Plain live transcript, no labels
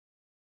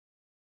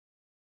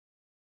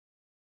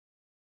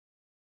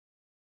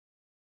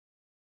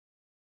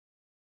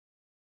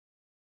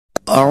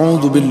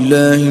اعوذ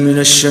باللہ من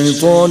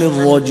الشیطان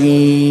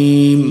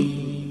الرجیم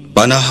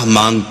پناہ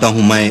مانگتا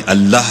ہوں میں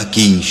اللہ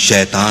کی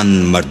شیطان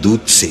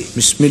مردود سے۔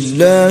 بسم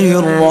اللہ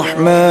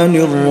الرحمن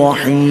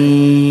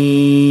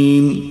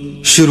الرحیم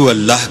شروع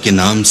اللہ کے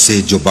نام سے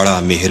جو بڑا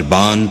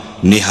مہربان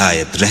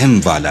نہایت رحم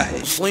والا ہے۔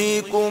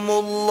 یوصیکم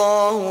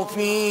اللہ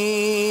فی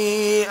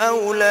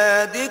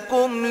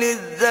اولادکم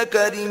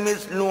للذکر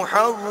مثل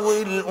حظ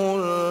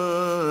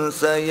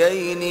الانثیین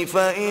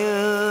فإن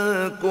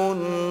کن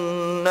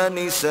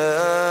نساء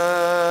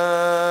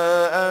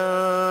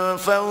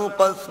فوق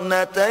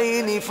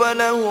اثنتین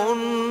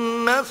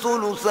فلہن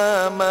ثلثا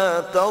ما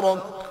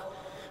ترک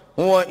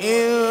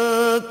وَإِن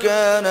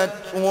كَانَتْ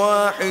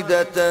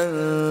وَاحِدَةً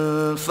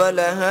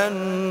فَلَهَا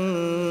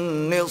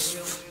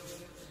النِّصْفُ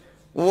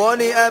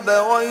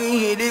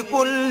وَلِأَبَوَيْهِ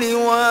لِكُلِّ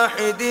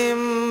وَاحِدٍ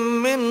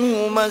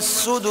مِّنْهُمَا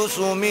السُّدُسُ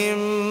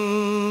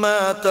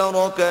مِمَّا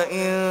تَرَكَ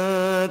إِن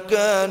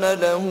كَانَ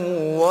لَهُ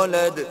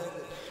وَلَدٌ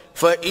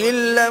فَإِن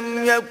لَّمْ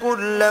يَكُن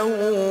لَّهُ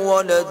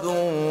وَلَدٌ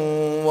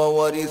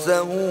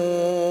وَوَرِثَهُ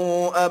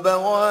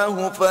أَبَوَاهُ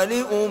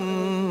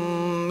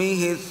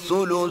فَلِأُمِّهِ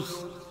الثُّلُثُ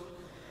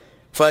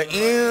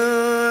فَإِن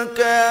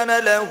كَانَ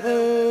لَهُ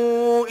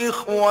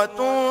إِخْوَةٌ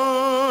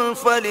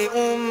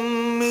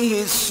فَلِأُمِّهِ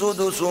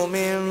السُّدُسُ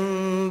مِن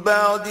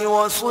بَعْدِ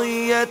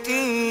وَصِيَّةٍ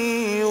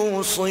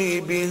يُوصِي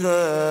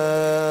بِهَا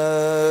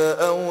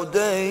أَوْ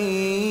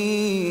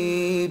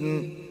دَيْنٍ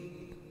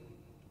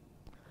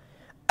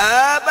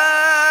آباؤكم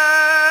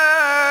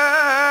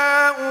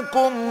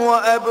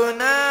وأبناؤكم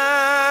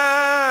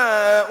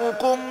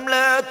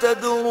لا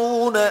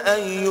تدرون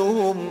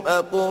أيهم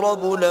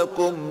أقرب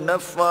لكم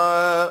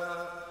نفعا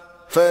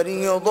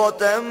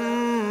فريضة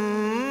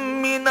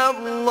من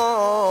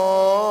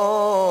الله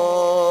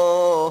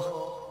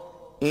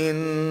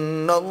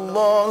إن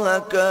الله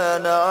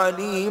كان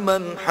عليما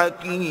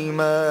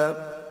حكيما۔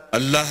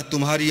 اللہ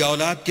تمہاری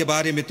اولاد کے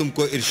بارے میں تم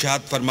کو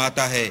ارشاد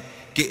فرماتا ہے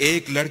کہ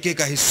ایک لڑکے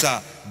کا حصہ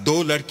دو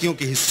لڑکیوں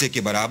کے حصے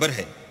کے برابر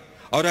ہے،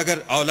 اور اگر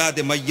اولاد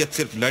میت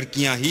صرف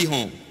لڑکیاں ہی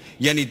ہوں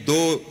یعنی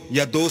دو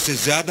یا دو سے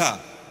زیادہ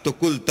تو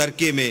کل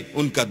ترکے میں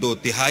ان کا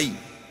 2/3،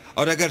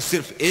 اور اگر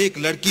صرف ایک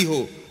لڑکی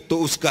ہو تو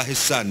اس کا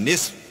حصہ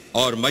نصف،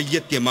 اور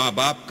میت کے ماں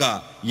باپ کا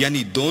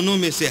یعنی دونوں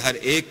میں سے ہر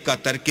ایک کا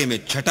ترکے میں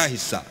 6واں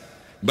حصہ،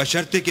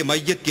 بشرطے کہ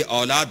میت کے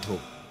اولاد ہو،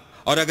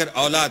 اور اگر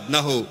اولاد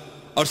نہ ہو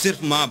اور صرف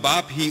ماں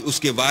باپ ہی اس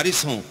کے وارث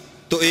ہوں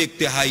تو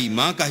 1/3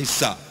 ماں کا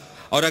حصہ،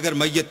 اور اگر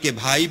میت کے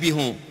بھائی بھی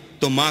ہوں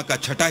تو ماں کا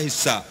 6واں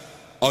حصہ۔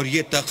 اور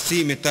یہ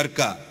تقسیم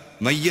ترکہ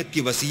میت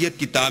کی وصیت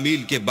کی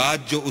تعمیل کے بعد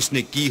جو اس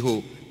نے کی ہو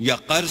یا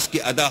قرض کے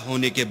ادا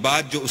ہونے کے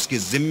بعد جو اس کے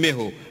ذمے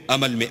ہو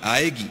عمل میں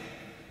آئے گی۔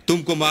 تم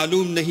کو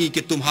معلوم نہیں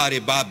کہ تمہارے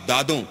باپ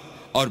دادوں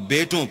اور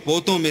بیٹوں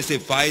پوتوں میں سے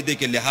فائدے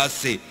کے لحاظ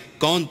سے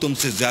کون تم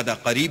سے زیادہ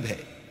قریب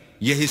ہے؟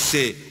 یہ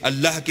حصے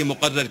اللہ کے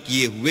مقرر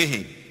کیے ہوئے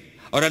ہیں،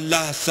 اور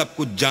اللہ سب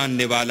کچھ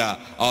جاننے والا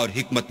اور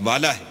حکمت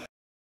والا ہے۔